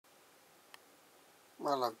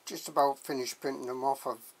Well, I've just about finished printing them off.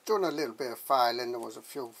 I've done a little bit of filing. There was a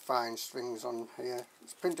few fine strings on here.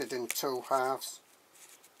 It's printed in 2 halves.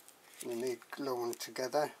 And you need gluing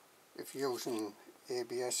together. If you're using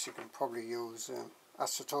ABS, you can probably use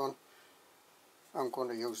acetone. I'm going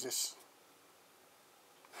to use this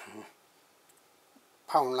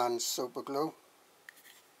PLA and Super Glue.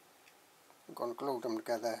 I'm going to glue them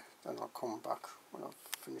together, then I'll come back when I've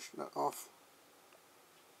finished it off.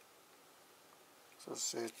 So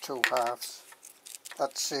say 2 halves.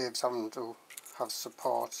 That saves having to have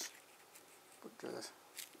supports, but they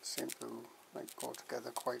seem to go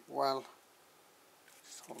together quite well.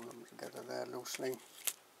 Just hold them together there loosely.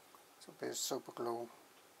 So a bit of super glue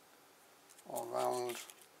all round,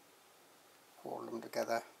 hold them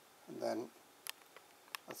together, and then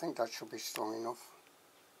I think that should be strong enough.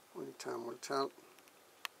 Only time will tell.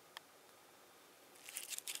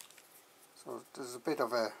 So there's a bit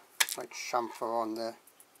of a chamfer on the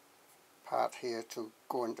part here to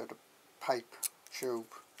go into the pipe tube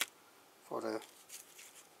for the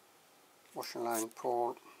washing line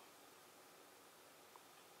pole.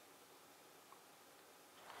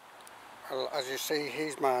 Well, as you see,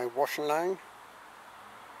 here's my washing line.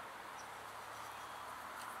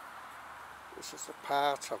 This is the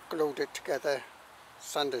part. I've glued it together,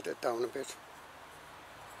 sanded it down a bit.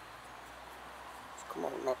 It's come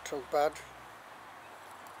out not too bad.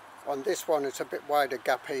 On this one it's a bit wider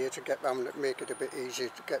gap here to get round it, make it a bit easier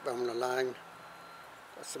to get round the line.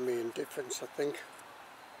 That's the main difference, I think.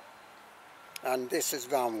 And this is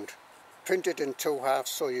round. Printed in 2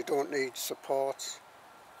 halves, so you don't need supports.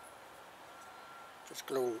 Just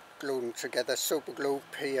glue them together. Super glue,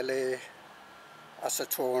 PLA,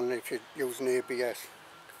 acetone if you're using ABS.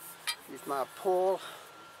 Here's my pole.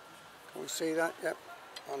 Can we see that? Yep.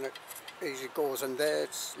 And it easy goes in there.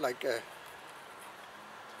 It's like a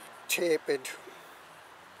tapered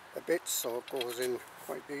a bit, so it goes in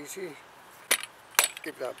quite easy.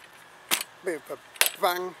 Give that a bit of a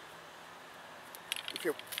bang. If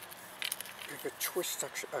you twist,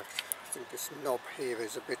 actually, I think this knob here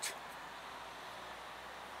is a bit,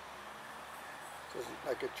 there's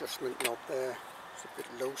like adjustment knob there, it's a bit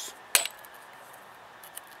loose.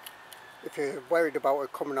 If you're worried about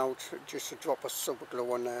it coming out, just a drop of super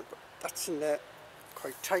glue on there, but that's in there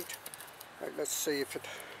quite tight. Right, let's see if it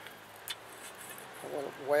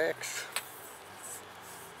works.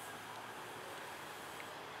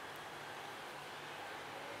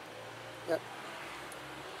 Yep.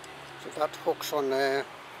 So that hooks on there,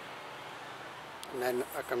 and then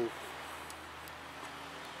I can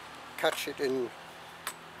catch it in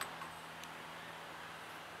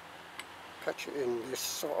this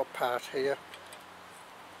sort of part here.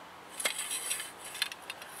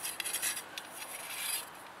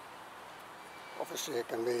 Obviously I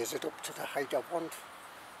can raise it up to the height I want.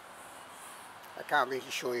 I can't really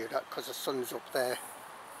show you that because the sun's up there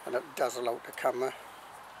and it dazzle out the camera.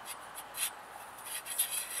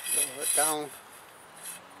 Lower it down.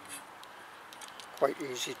 Quite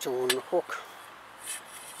easy to unhook.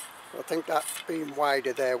 I think that being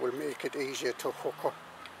wider there will make it easier to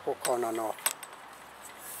hook on and off.